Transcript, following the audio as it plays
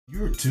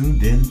You're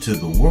tuned in to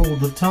the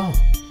world of Tom,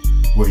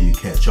 where you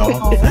catch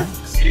all the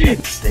facts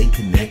and stay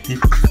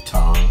connected with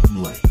Tom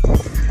Lane.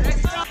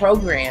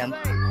 Program.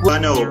 I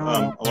know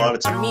a lot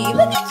of times. Me,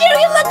 look at you.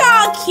 You look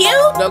all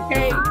cute.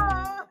 Okay.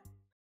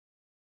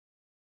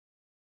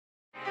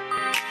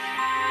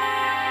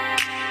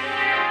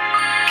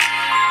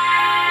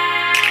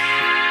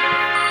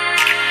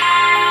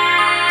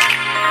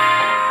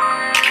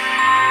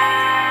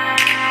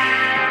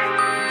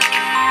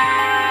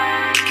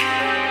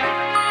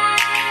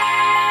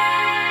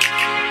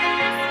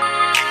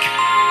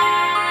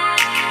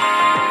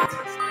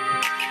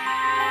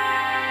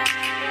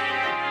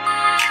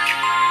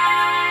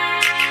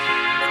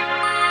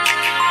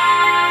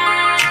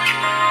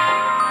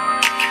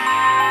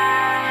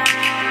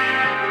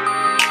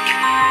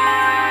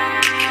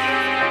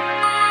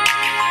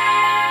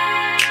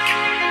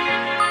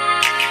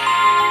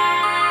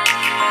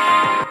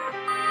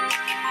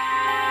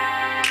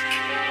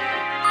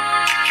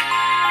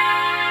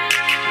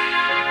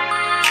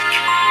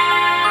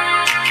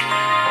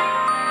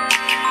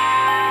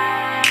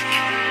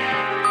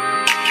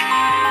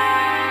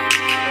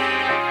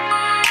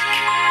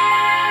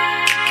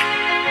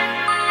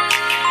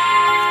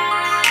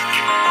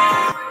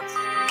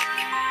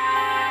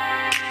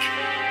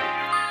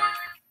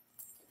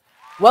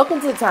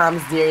 Welcome to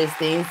Toms Dearest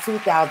Things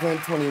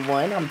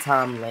 2021. I'm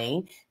Tom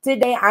Lane.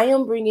 Today, I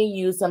am bringing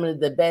you some of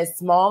the best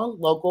small,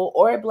 local,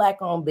 or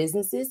Black-owned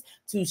businesses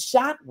to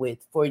shop with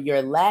for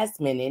your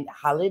last-minute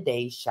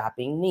holiday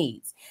shopping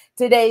needs.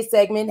 Today's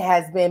segment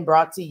has been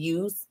brought to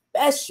you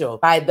special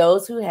by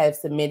those who have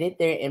submitted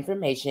their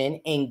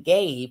information and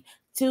gave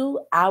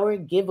to our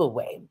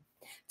giveaway.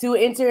 To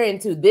enter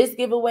into this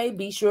giveaway,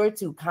 be sure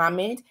to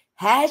comment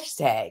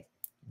hashtag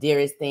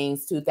Dearest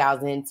Things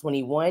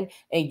 2021,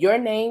 and your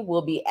name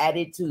will be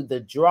added to the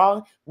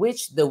draw,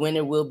 which the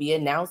winner will be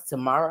announced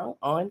tomorrow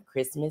on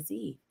Christmas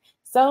Eve.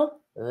 So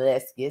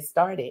let's get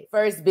started.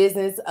 First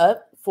business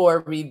up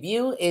for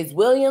review is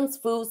Williams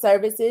Food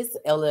Services,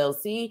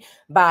 LLC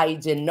by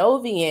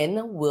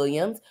Janovian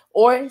Williams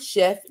or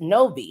Chef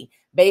Novi,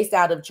 based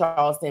out of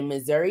Charleston,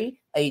 Missouri,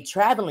 a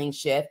traveling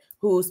chef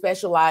who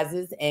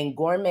specializes in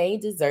gourmet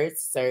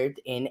desserts served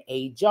in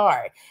a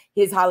jar.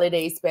 His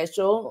holiday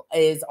special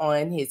is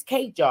on his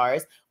cake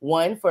jars,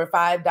 1 for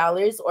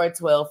 $5 or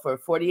 12 for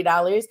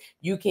 $40.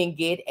 You can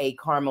get a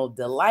caramel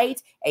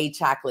delight, a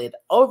chocolate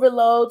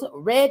overload,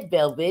 red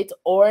velvet,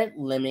 or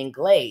lemon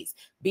glaze.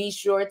 Be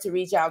sure to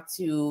reach out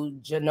to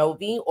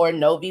Janovi or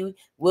Novi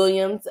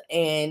Williams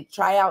and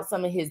try out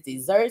some of his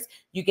desserts.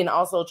 You can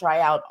also try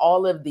out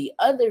all of the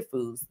other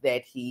foods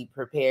that he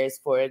prepares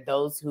for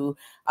those who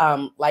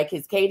like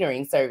his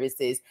catering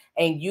services.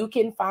 And you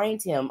can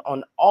find him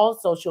on all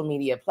social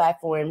media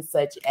platforms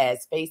such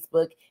as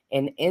Facebook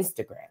and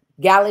Instagram.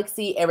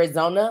 Galaxy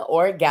Arizona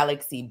or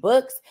Galaxy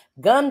Books,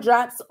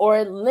 Gumdrops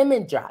or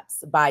Lemon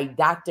Drops by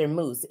Dr.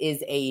 Moose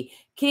is a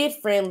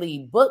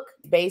kid-friendly book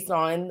based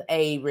on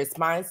a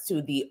response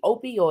to the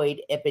opioid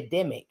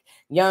epidemic.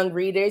 Young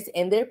readers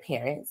and their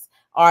parents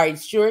are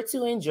sure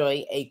to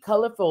enjoy a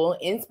colorful,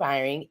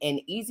 inspiring,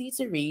 and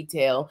easy-to-read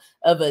tale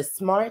of a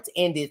smart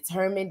and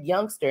determined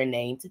youngster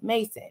named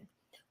Mason.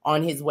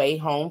 On his way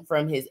home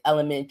from his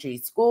elementary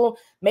school,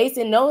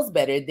 Mason knows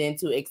better than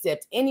to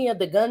accept any of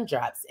the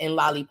gumdrops and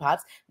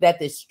lollipops that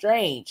the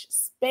strange,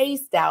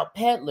 spaced-out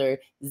peddler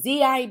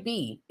Zee I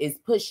Bee is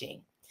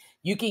pushing.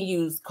 You can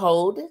use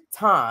code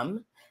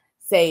TOM,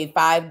 save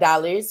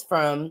 $5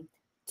 from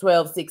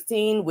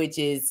 $12.16, which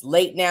is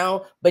late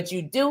now, but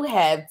you do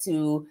have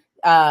to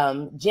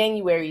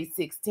January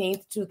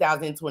 16th,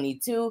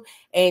 2022,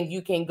 and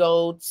you can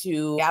go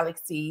to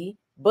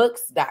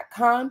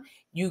galaxybooks.com.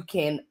 You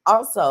can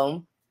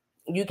also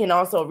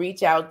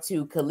reach out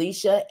to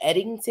Kalisha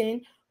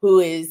Eddington,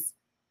 who is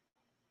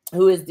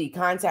the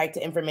contact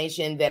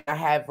information that I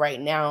have right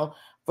now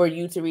for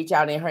you to reach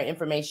out, and her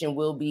information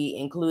will be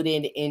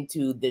included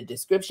into the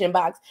description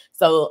box.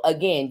 So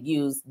again,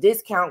 use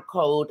discount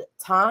code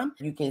TOM.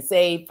 You can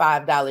save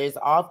 $5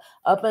 off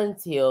up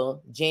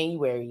until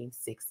January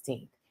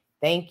 16th.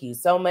 Thank you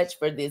so much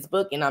for this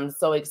book, and I'm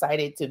so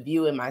excited to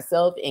view it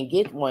myself and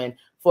get one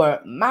for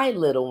my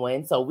little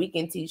one so we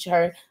can teach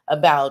her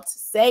about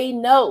say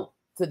no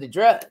to the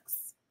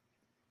drugs.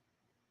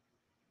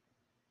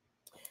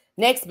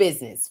 Next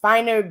business,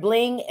 Finer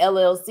Bling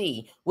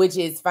LLC, which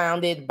is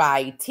founded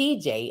by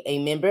TJ, a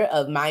member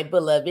of my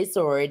beloved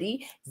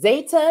sorority,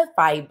 Zeta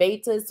Phi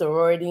Beta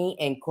Sorority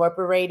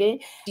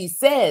Incorporated. She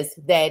says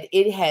that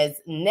it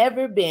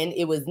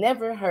was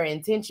never her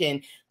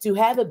intention to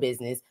have a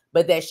business,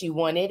 but that she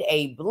wanted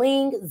a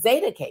bling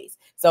Zeta case.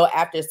 So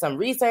after some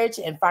research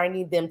and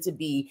finding them to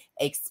be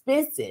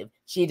expensive,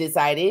 she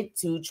decided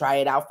to try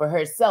it out for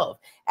herself.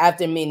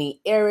 After many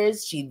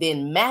errors, she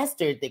then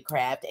mastered the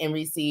craft and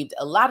received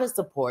a lot of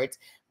support,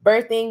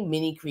 birthing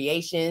many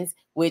creations,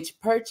 which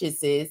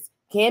purchases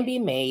can be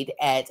made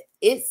at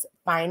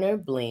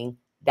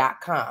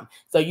itsfinerbling.com.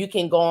 So you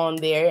can go on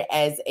there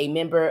as a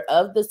member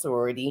of the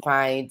sorority,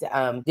 find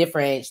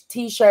different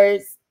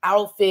t-shirts,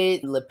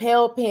 outfit,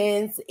 lapel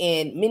pins,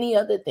 and many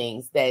other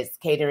things that's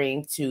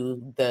catering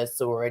to the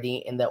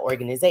sorority and the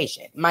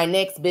organization. My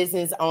next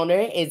business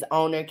owner is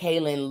owner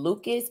Kaylin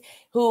Lucas,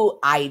 who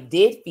I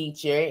did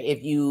feature.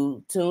 If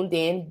you tuned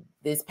in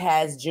this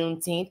past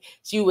Juneteenth,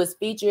 she was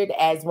featured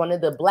as one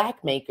of the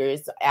black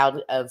makers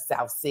out of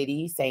South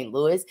City, St.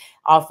 Louis,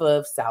 off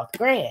of South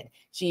Grand.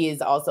 She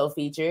is also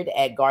featured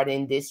at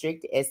Garden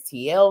District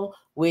STL,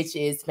 which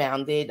is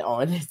founded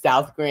on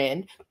South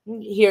Grand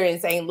here in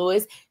St.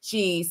 Louis.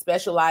 She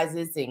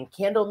specializes in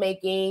candle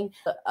making,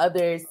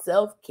 other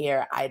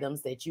self-care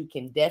items that you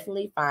can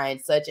definitely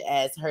find, such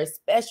as her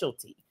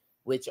specialty,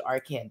 which are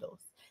candles.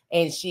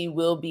 And she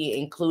will be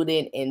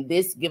included in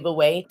this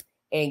giveaway.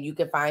 And you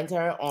can find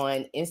her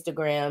on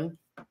Instagram,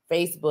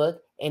 Facebook,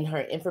 and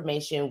her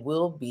information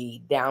will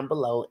be down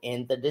below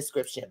in the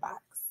description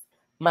box.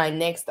 My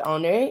next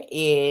owner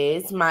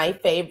is my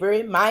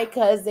favorite, my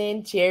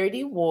cousin,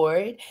 Charity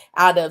Ward,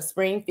 out of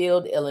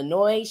Springfield,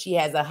 Illinois. She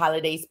has a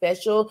holiday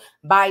special,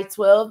 buy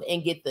 12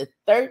 and get the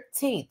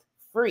 13th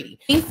free.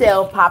 She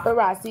sells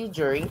paparazzi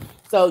jewelry,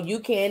 so you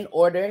can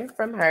order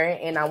from her.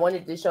 And I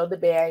wanted to show the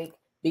bag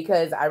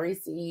because I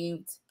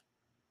received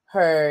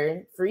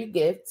her free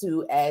gift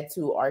to add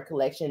to our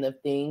collection of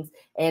things,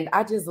 and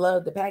I just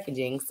love the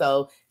packaging.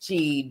 So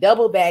she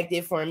double bagged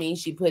it for me.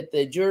 She put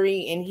the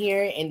jewelry in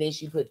here, and then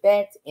she put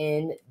that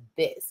in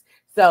this.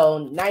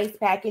 So nice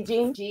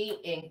packaging. She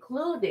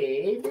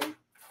included,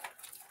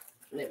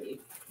 let me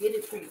get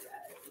it for you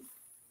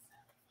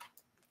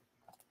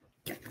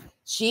guys.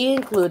 She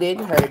included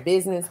her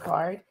business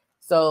card.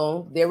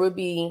 So there will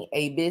be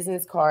a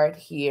business card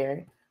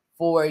here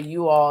for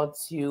you all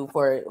to,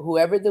 for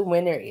whoever the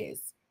winner is.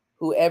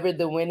 Whoever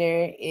the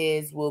winner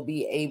is will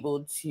be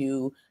able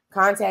to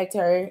contact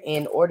her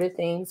and order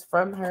things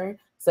from her,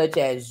 such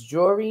as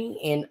jewelry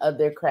and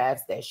other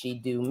crafts that she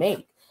do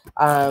make.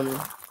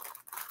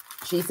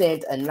 She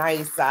sent a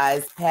nice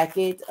size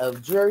packet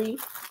of jewelry,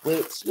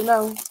 which, you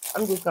know,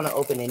 I'm just going to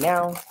open it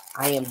now.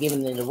 I am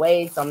giving it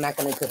away, so I'm not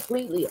going to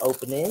completely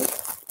open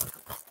it.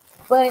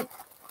 But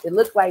it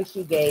looked like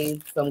she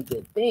gave some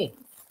good things.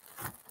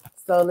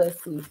 So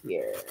let's see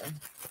here.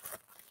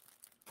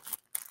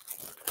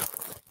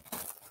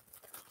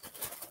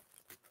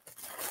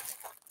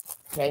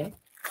 Okay,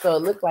 so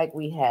it looked like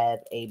we have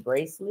a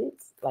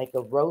bracelet, like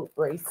a rope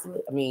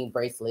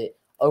bracelet.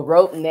 A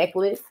rope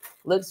necklace.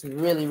 Looks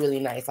really,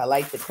 really nice. I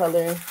like the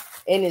color,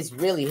 and it's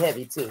really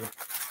heavy too.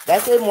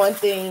 That's the one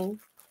thing.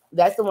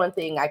 That's the one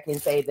thing I can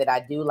say that I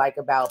do like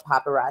about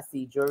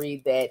paparazzi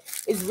jewelry, that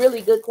is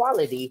really good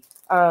quality.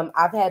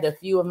 I've had a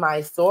few of my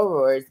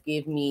sorors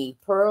give me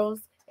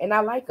pearls, and I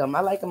like them. I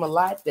like them a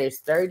lot. They're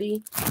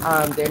sturdy.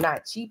 They're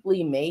not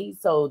cheaply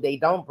made, so they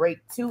don't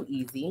break too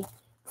easy.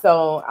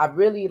 So I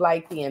really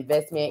like the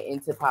investment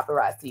into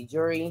paparazzi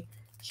jewelry.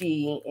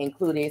 She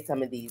included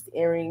some of these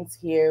earrings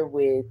here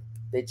with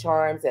the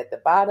charms at the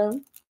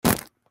bottom.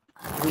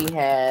 We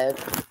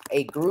have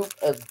a group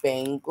of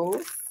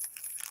bangles.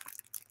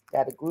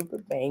 Got a group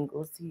of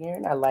bangles here,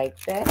 and I like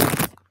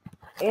that.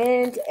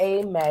 And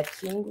a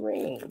matching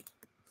ring.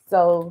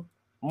 So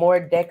more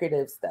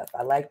decorative stuff.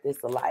 I like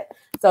this a lot.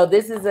 So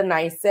this is a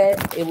nice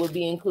set. It will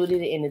be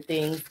included in the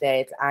things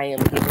that I am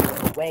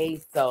giving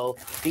away. So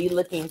be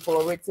looking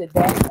forward to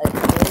that.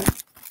 Again,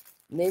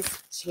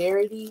 Miss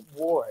Charity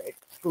Ward,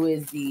 who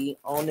is the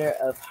owner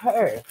of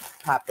her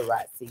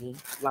paparazzi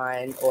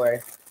line,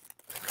 or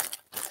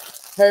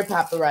her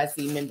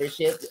paparazzi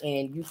membership,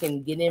 and you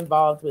can get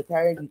involved with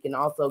her. You can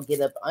also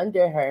get up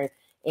under her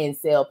and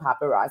sell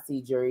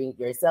paparazzi jewelry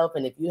yourself.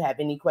 And if you have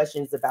any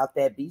questions about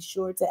that, be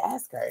sure to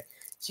ask her.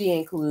 She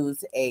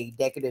includes a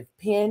decorative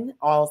pin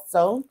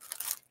also.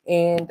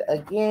 And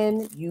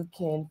again, you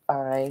can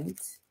find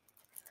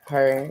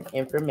her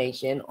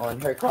information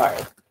on her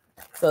card.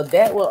 So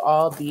that will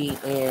all be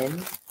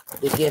in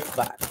the gift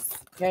box.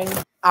 Okay.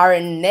 Our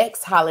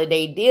next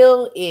holiday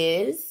deal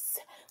is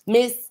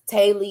Miss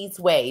Taylor's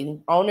Way.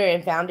 Owner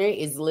and founder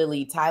is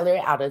Lily Tyler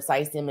out of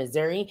Syson,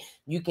 Missouri.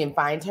 You can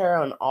find her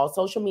on all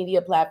social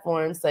media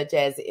platforms such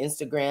as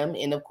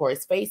Instagram and, of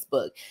course,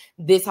 Facebook.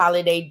 This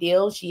holiday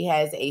deal, she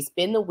has a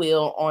spin the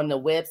wheel on the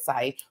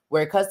website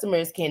where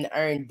customers can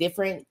earn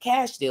different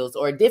cash deals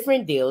or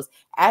different deals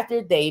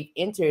after they've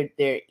entered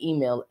their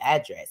email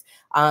address.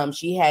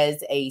 She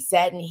has a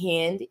satin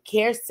hand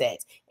care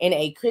set and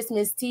a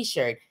Christmas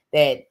t-shirt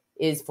that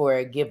is for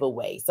a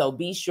giveaway. So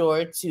be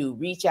sure to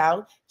reach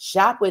out,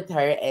 shop with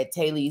her at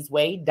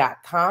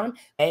taylersway.com.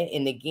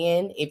 And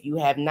again, if you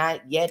have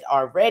not yet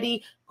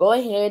already, go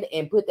ahead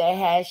and put that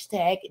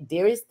hashtag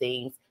Dearest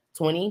Things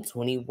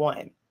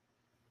 2021.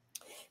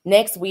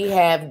 Next, we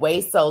have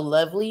Way So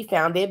Lovely,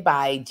 founded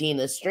by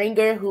Gina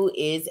Stringer, who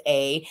is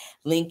a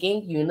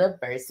Lincoln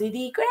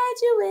University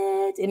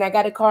graduate. And I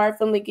got a card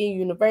from Lincoln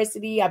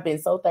University. I've been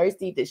so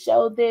thirsty to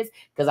show this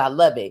because I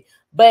love it.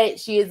 But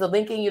she is a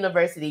Lincoln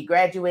University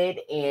graduate,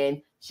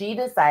 and she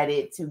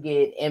decided to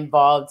get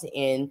involved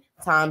in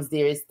Toms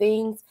Dearest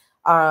Things.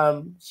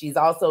 She's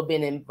also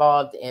been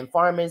involved in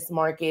farmers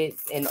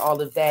markets and all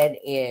of that,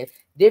 and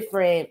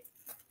different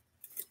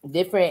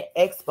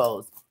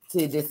expos.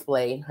 to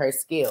display her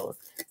skills.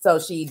 So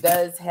she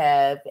does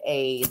have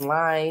a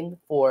line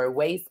for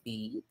waist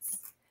beads,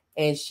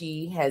 and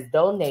she has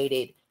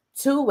donated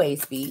 2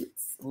 waist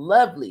beads.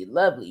 Lovely,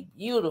 lovely,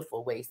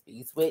 beautiful waist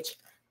beads, which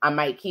I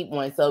might keep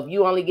one. So if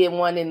you only get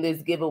one in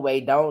this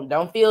giveaway,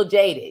 don't feel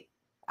jaded.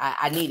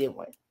 I needed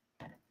one.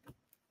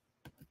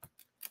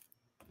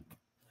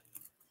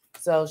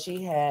 So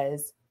she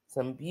has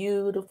some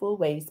beautiful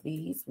waist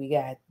beads. We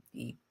got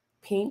the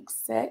pink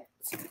set.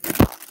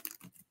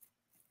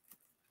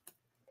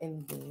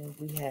 And then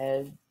we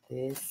have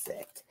this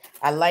set.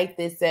 I like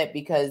this set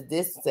because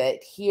this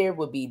set here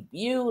would be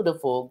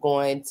beautiful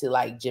going to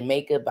like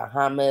Jamaica,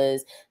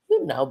 Bahamas,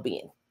 you know,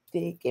 being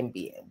thick and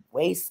being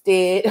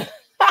wasted,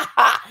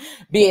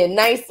 being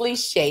nicely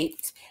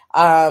shaped.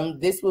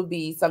 This would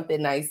be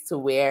something nice to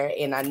wear.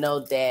 And I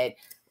know that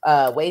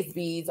waist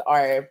beads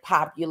are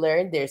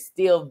popular. They're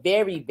still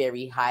very,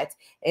 very hot.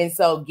 And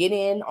so get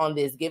in on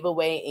this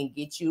giveaway and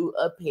get you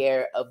a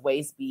pair of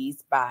waist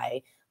beads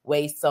by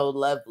Waist So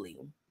Lovely.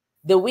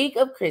 The week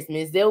of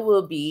Christmas, there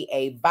will be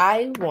a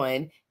buy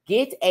one,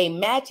 get a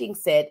matching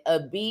set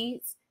of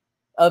beads,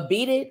 of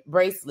beaded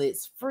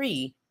bracelets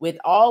free with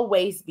all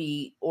waist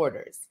bead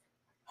orders.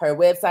 Her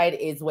website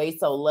is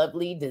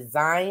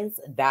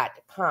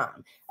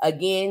waistsolovelydesigns.com.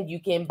 Again,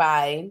 you can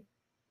buy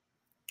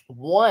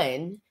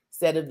one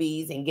set of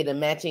beads and get a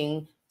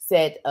matching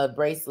set of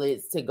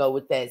bracelets to go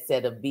with that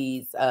set of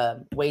beads,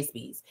 waist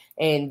beads.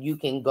 And you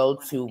can go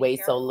to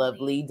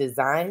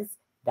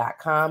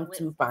waistsolovelydesigns.com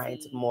to find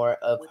more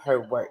of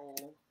her work.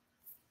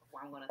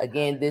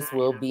 Again, this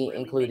will be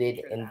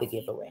included in the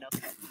giveaway.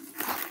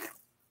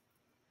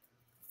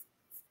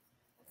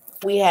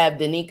 We have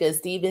Danica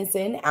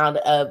Stevenson out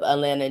of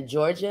Atlanta,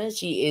 Georgia.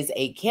 She is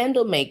a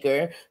candle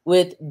maker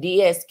with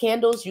DS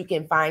Candles. You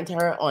can find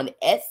her on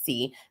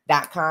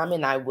Etsy.com,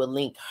 and I will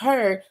link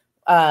her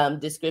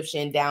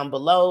description down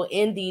below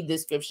in the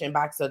description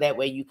box, so that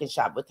way you can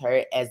shop with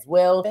her as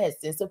well.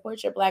 Best and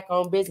support your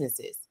Black-owned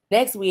businesses.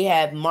 Next, we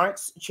have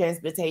Marks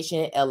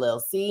Transportation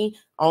LLC.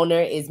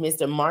 Owner is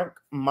Mr.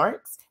 Mark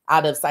Marks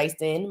out of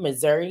Charleston,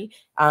 Missouri.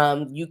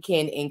 You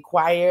can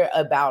inquire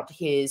about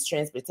his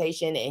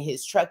transportation and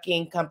his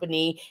trucking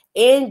company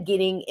and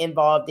getting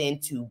involved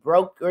into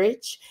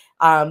brokerage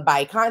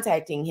by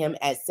contacting him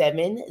at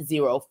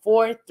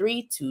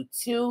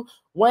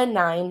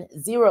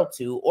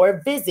 704-322-1902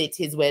 or visit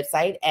his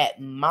website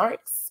at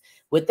Marks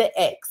with the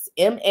X,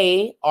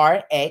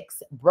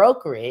 M-A-R-X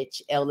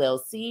brokerage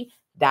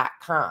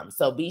LLC.com.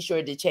 So be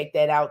sure to check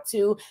that out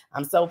too.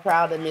 I'm so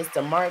proud of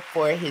Mr. Mark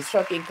for his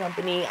trucking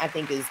company. I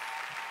think it's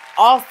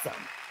awesome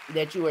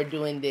that you are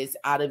doing this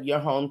out of your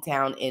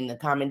hometown and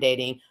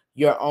accommodating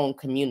your own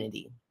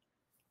community.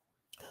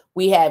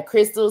 We have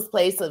Crystal's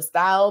Place of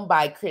Style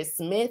by Chris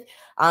Smith.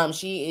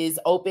 She is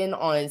open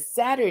on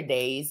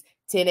Saturdays,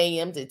 10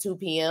 a.m. to 2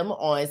 p.m.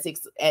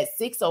 at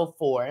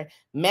 604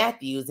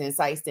 Matthews in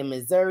Charleston,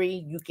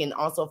 Missouri. You can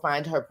also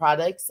find her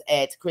products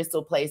at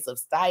Crystal Place of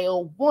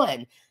Style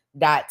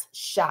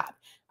 1.shop.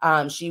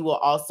 She will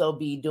also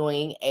be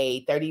doing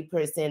a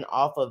 30%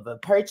 off of a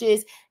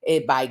purchase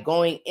by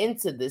going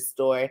into the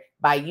store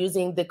by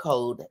using the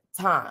code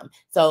TOM.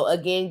 So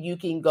again, you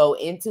can go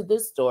into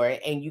the store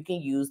and you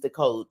can use the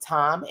code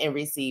TOM and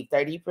receive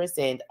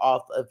 30%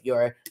 off of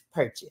your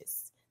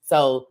purchase.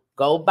 So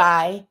go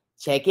buy,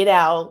 check it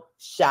out,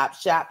 shop,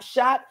 shop,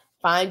 shop,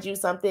 find you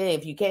something.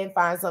 If you can't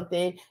find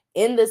something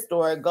in the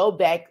store, go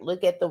back,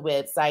 look at the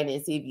website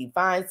and see if you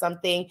find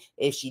something.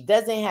 If she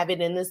doesn't have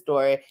it in the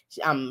store,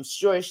 I'm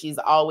sure she's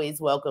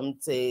always welcome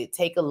to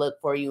take a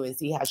look for you and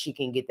see how she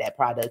can get that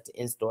product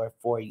in store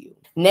for you.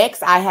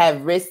 Next, I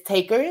have Risk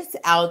Takers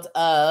out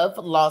of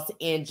Los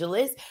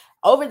Angeles.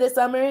 Over the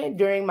summer,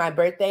 during my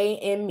birthday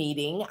and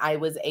meeting, I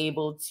was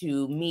able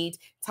to meet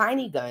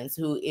Tiny Guns,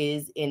 who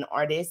is an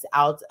artist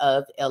out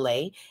of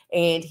LA,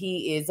 and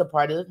he is a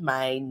part of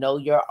my Know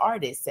Your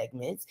Artist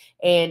segments.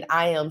 And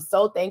I am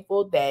so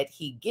thankful that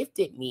he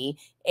gifted me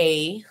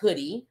a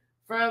hoodie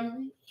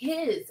from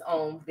his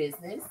own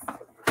business.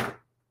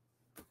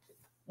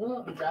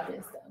 Oh, I'm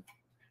dropping stuff.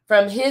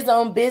 From his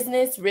own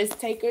business, Risk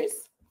Takers.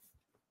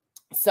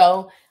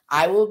 So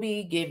I will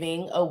be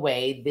giving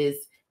away this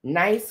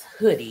nice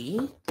hoodie.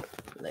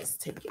 Let's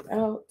take it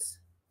out.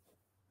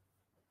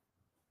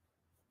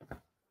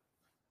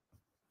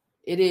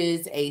 It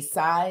is a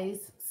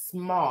size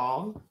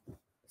small.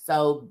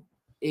 So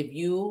if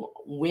you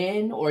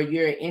win or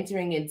you're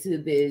entering into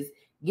this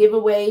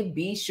giveaway,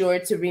 be sure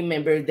to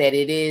remember that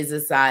it is a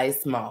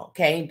size small.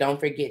 Okay, don't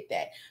forget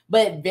that.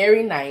 But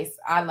very nice.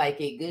 I like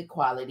it. Good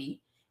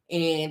quality.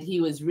 And he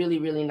was really,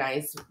 really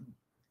nice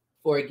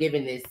for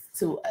giving this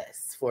to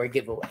us for a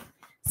giveaway.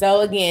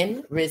 So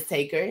again, Risk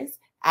Takers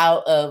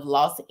out of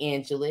Los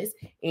Angeles,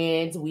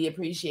 and we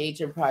appreciate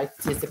your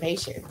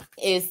participation.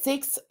 Is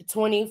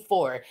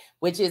 624,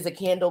 which is a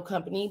candle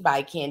company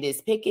by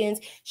Candace Pickens.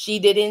 She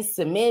didn't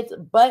submit,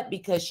 but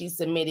because she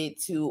submitted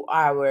to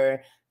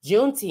our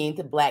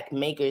Juneteenth Black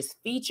Makers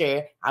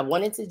feature, I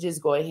wanted to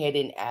just go ahead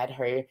and add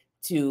her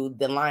to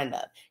the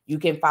lineup. You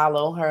can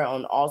follow her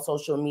on all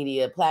social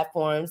media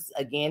platforms.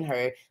 Again,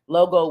 her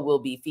logo will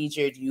be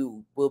featured.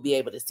 You will be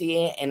able to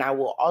see it. And I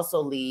will also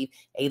leave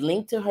a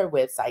link to her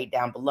website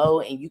down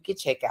below, and you can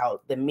check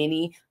out the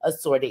many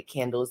assorted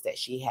candles that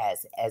she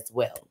has as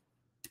well.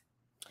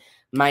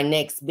 My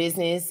next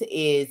business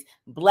is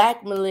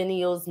Black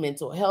Millennials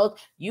Mental Health.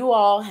 You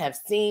all have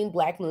seen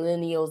Black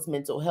Millennials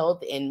Mental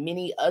Health and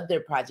many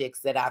other projects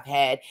that I've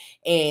had.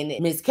 And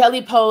Miss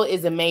Kelly Poe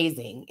is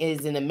amazing.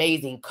 Is an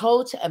amazing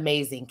coach,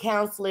 amazing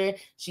counselor.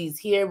 She's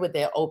here with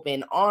an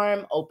open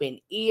arm, open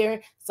ear.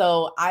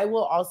 So I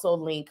will also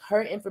link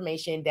her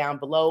information down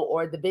below,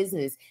 or the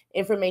business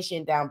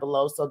information down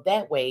below. So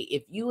that way,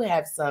 if you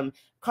have some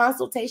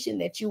consultation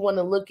that you want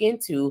to look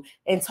into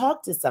and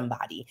talk to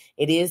somebody.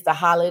 It is the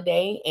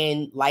holiday,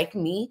 and like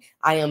me,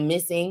 I am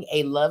missing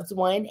a loved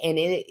one, and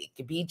it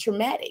could be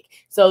traumatic.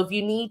 So if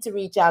you need to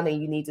reach out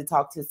and you need to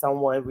talk to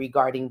someone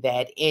regarding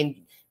that and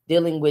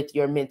dealing with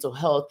your mental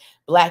health,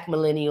 Black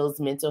Millennials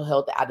Mental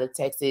Health out of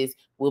Texas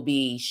will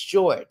be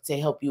sure to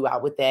help you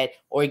out with that,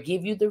 or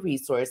give you the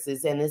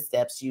resources and the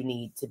steps you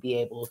need to be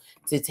able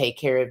to take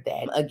care of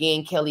that.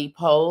 Again, Kelly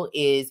Poe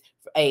is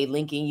a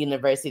Lincoln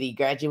University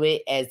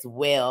graduate as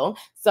well.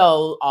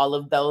 So all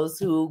of those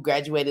who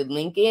graduated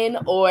Lincoln,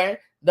 or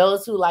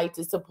those who like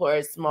to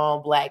support small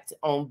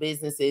Black-owned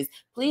businesses,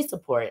 please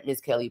support Miss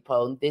Kelly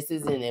Poe. This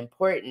is an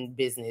important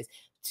business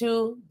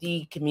to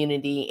the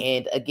community.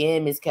 And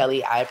again, Miss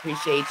Kelly, I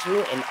appreciate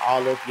you and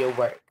all of your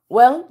work.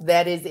 Well,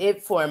 that is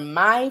it for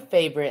my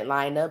favorite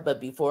lineup.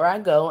 But before I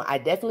go, I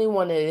definitely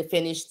wanted to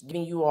finish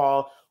giving you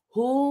all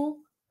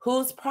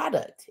whose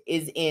product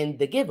is in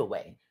the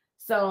giveaway.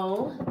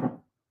 So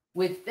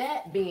with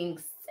that being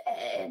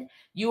said,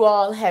 you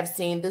all have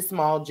seen the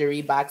small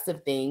jewelry box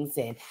of things,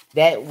 and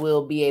that I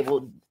will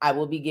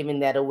be giving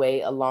that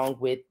away along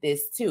with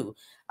this too.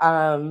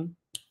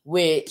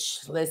 Which,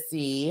 let's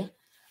see,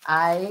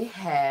 I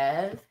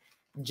have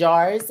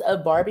jars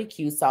of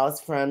barbecue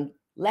sauce from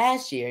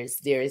last year's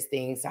Dearest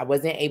Things. I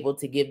wasn't able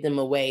to give them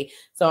away,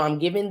 so I'm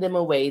giving them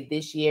away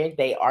this year.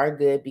 They are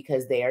good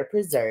because they are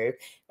preserved.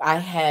 I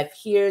have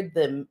here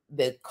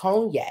the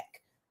cognac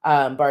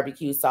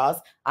barbecue sauce.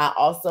 I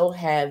also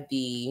have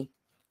the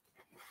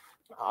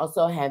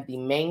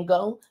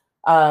mango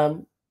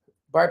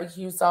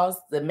barbecue sauce,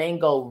 the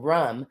mango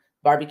rum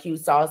barbecue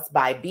sauce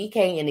by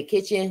BK in the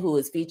Kitchen, who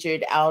is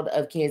featured out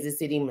of Kansas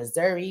City,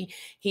 Missouri.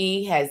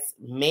 He has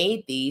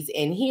made these,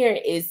 and here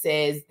it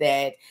says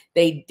that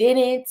they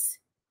didn't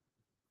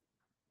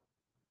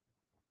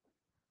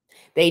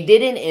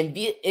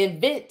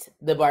invent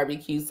the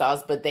barbecue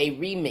sauce, but they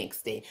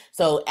remixed it.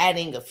 So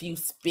adding a few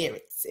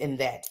spirits in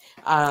that.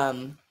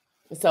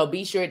 So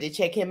be sure to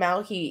check him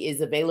out. He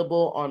is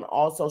available on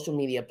all social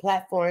media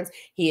platforms.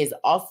 He is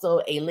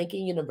also a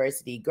Lincoln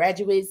University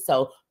graduate.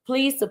 So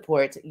please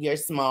support your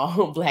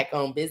small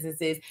Black-owned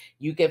businesses.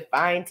 You can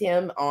find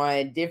him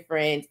on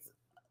different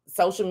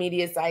social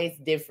media sites,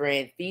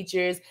 different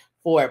features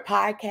for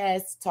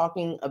podcasts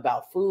talking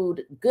about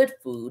food, good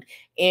food,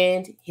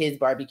 and his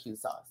barbecue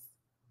sauce.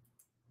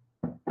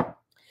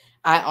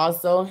 I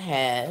also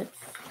have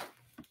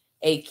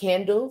a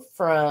candle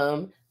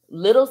from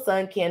Little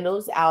Sun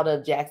Candles out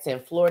of Jackson,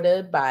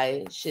 Florida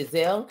by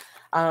Chazelle.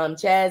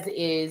 Chaz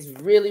is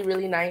really,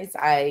 really nice.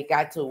 I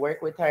got to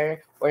work with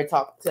her or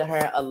talk to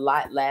her a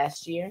lot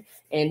last year,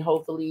 and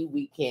hopefully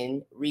we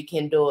can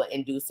rekindle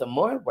and do some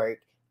more work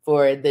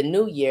for the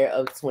new year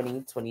of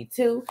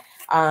 2022.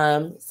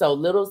 So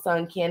Little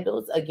Sun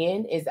Candles,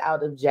 again, is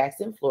out of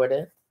Jackson,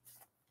 Florida.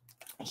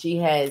 She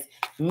has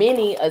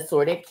many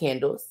assorted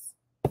candles.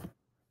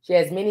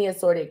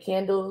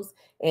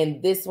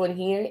 And this one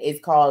here is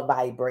called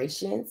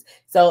Vibrations.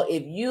 So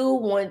if you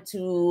want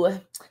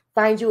to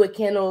find you a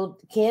candle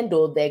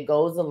that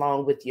goes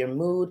along with your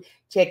mood,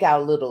 check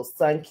out Little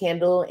Sun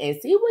Candle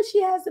and see what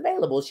she has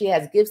available. She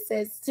has gift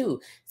sets too.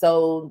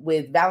 So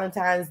with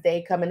Valentine's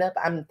Day coming up,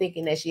 I'm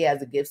thinking that she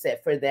has a gift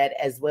set for that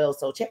as well.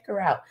 So check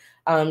her out.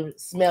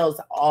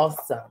 Smells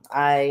awesome.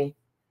 I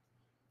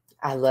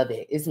love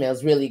it. It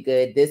smells really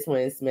good. This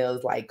one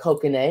smells like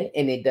coconut,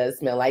 and it does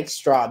smell like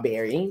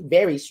strawberry.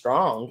 Very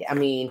strong. I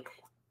mean,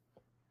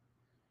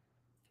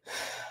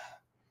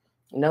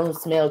 no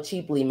smell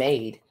cheaply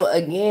made. But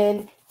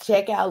again,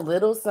 check out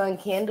Little Sun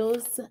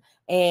Candles,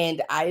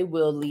 and I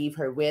will leave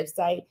her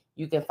website.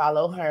 You can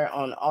follow her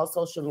on all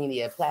social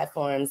media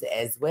platforms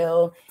as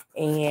well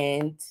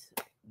and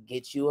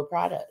get you a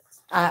product.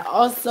 I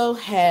also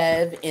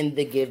have in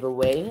the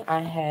giveaway, I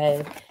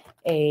have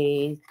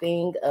a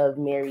thing of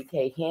Mary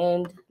Kay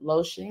hand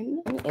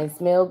lotion and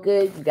smell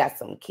good. You got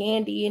some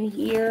candy in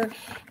here,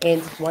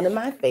 and one of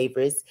my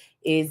favorites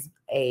is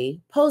a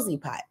Posy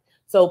Pot.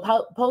 So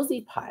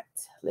Posy Pot,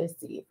 let's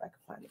see if I can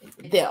find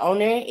it. The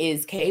owner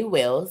is Kay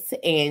Wells,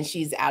 and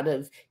she's out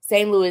of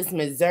St. Louis,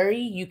 Missouri.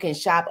 You can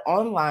shop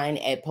online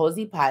at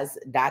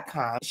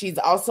posypots.com. She's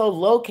also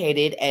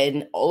located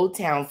in Old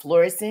Town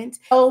Florissant.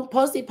 So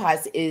Posy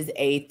Pots is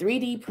a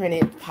 3D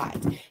printed pot.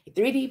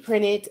 3D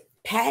printed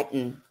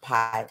patent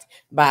pot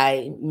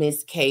by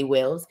Miss K.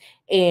 Wells,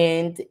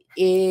 and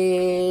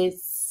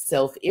it's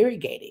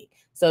self-irrigating.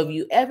 So if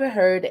you ever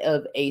heard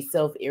of a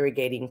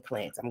self-irrigating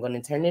plant, I'm going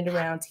to turn it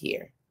around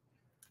here.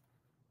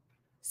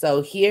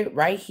 So here,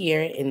 right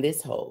here in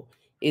this hole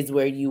is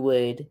where you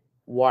would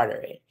water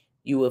it.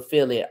 You will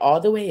fill it all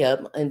the way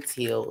up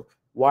until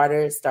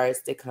water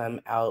starts to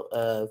come out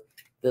of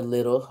the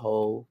little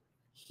hole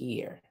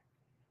here.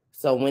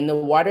 So when the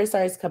water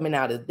starts coming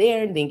out of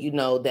there, then you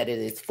know that it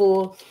is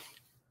full.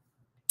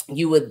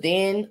 You would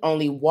then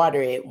only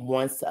water it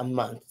once a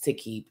month to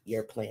keep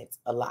your plants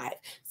alive.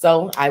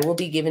 So I will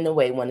be giving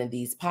away one of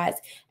these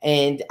pots,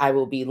 and I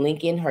will be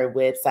linking her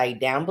website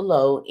down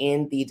below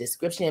in the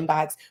description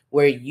box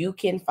where you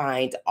can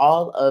find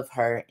all of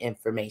her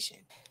information.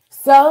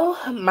 So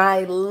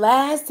my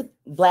last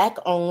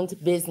Black-owned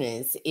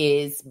business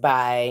is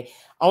by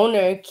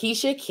owner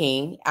Keisha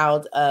King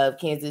out of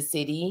Kansas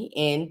City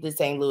in the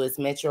St. Louis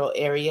metro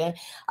area.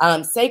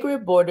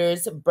 Sacred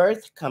Borders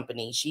Birth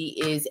Company. She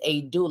is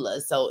a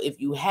doula. So if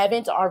you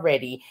haven't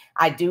already,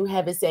 I do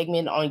have a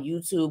segment on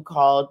YouTube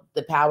called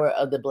The Power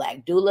of the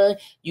Black Doula.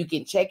 You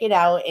can check it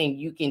out, and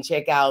you can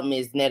check out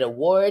Ms. Netta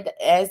Ward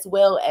as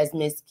well as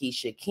Ms.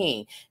 Keisha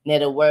King.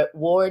 Netta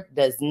Ward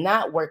does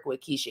not work with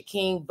Keisha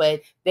King,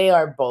 but they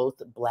are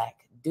both Black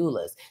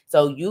doulas.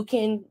 So you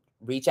can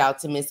reach out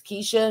to Miss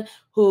Keisha,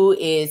 who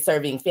is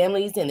serving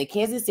families in the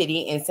Kansas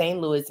City and St.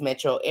 Louis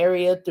metro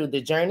area through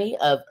the journey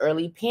of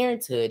early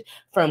parenthood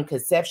from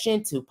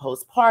conception to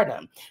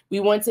postpartum.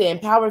 We want to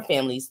empower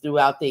families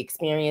throughout the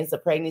experience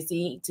of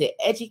pregnancy to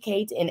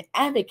educate and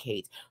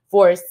advocate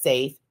for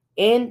safe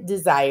and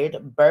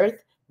desired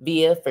birth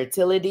via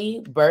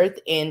fertility, birth,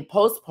 and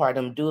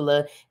postpartum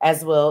doula,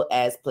 as well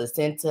as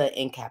placenta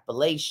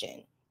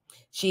encapsulation.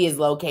 She is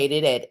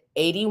located at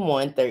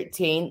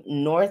 8113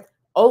 North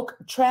Oak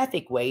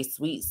Traffic Way,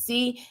 Suite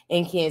C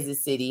in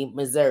Kansas City,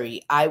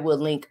 Missouri. I will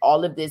link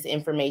all of this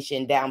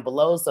information down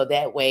below, so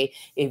that way,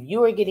 if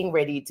you are getting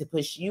ready to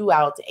push you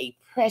out a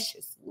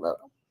precious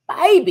little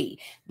baby,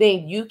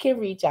 then you can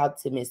reach out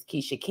to Miss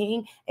Keisha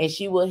King, and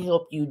she will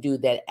help you do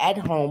that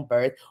at-home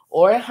birth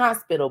or a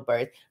hospital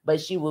birth,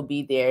 but she will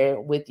be there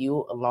with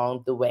you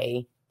along the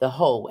way, the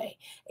whole way.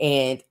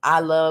 And I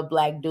love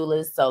Black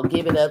doulas, so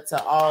give it up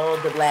to all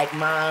the Black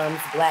moms,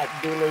 Black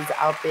doulas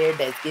out there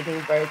that's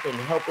giving birth and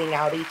helping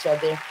out each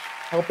other,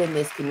 helping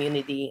this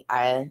community.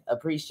 I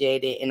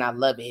appreciate it and I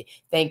love it.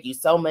 Thank you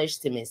so much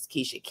to Miss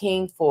Keisha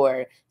King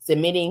for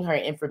submitting her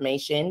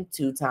information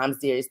to Toms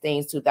Dearest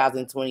Things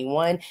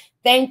 2021.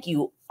 Thank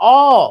you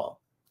all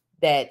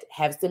that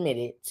have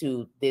submitted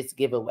to this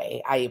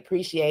giveaway. I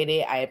appreciate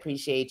it. I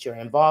appreciate your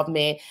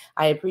involvement.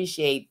 I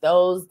appreciate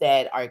those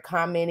that are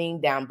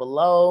commenting down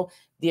below.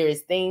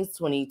 Dearest Things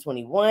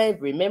 2021.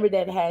 Remember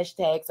that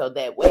hashtag so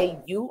that way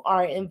you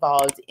are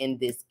involved in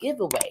this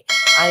giveaway.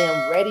 I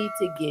am ready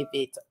to give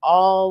it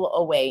all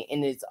away,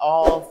 and it's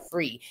all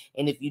free.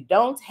 And if you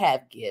don't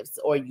have gifts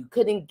or you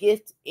couldn't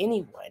gift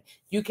anyone,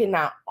 you can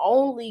not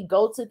only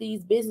go to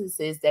these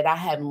businesses that I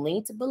have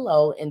linked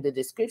below in the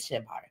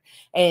description bar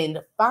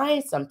and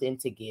find something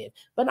to give,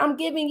 but I'm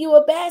giving you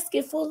a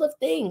basket full of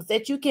things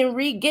that you can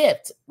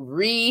re-gift.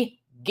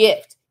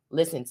 Re-gift.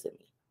 Listen to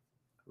me.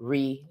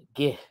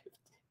 Re-gift.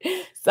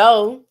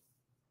 So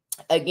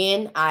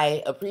again,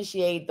 I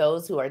appreciate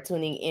those who are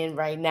tuning in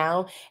right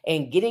now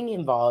and getting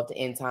involved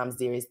in Toms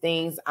Dearest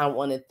Things. I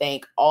want to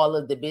thank all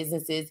of the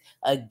businesses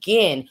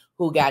again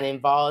who got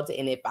involved.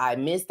 And if I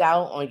missed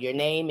out on your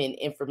name and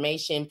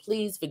information,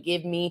 please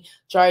forgive me.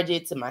 Charge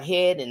it to my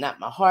head and not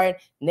my heart.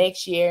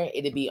 Next year,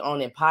 it'll be on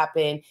and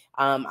popping.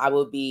 I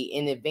will be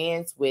in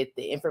advance with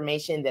the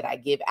information that I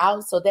give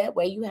out, so that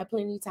way you have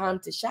plenty of time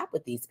to shop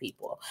with these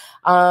people.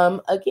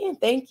 Again,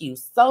 thank you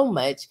so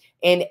much.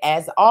 And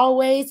as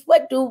always,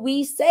 what do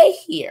we say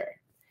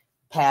here?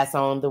 Pass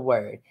on the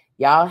word.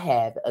 Y'all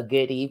have a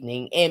good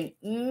evening and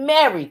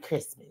Merry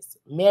Christmas.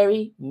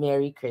 Merry,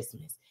 Merry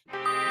Christmas.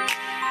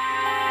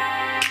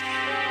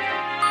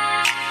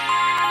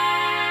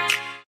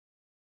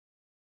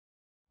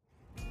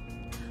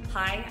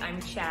 Hi, I'm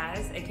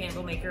Chaz, a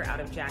candle maker out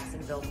of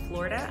Jacksonville,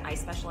 Florida. I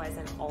specialize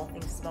in all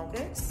things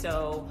smoking,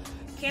 so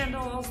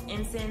candles,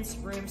 incense,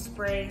 room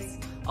sprays.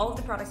 All of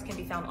the products can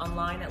be found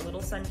online at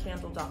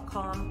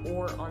littlesuncandle.com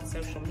or on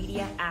social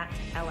media at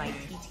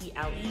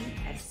LITTLESUNCANDLE.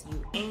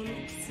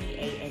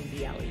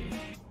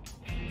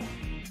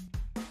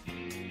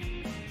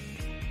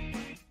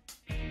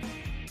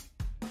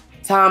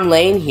 Tom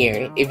Lane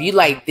here. If you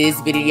like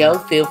this video,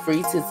 feel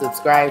free to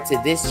subscribe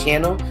to this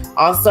channel.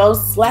 Also,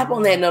 slap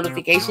on that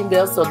notification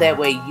bell so that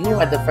way you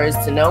are the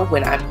first to know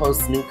when I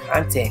post new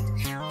content.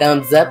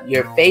 Thumbs up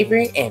your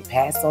favorite and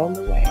pass on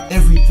the word.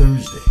 Every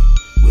Thursday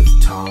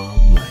with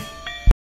Tom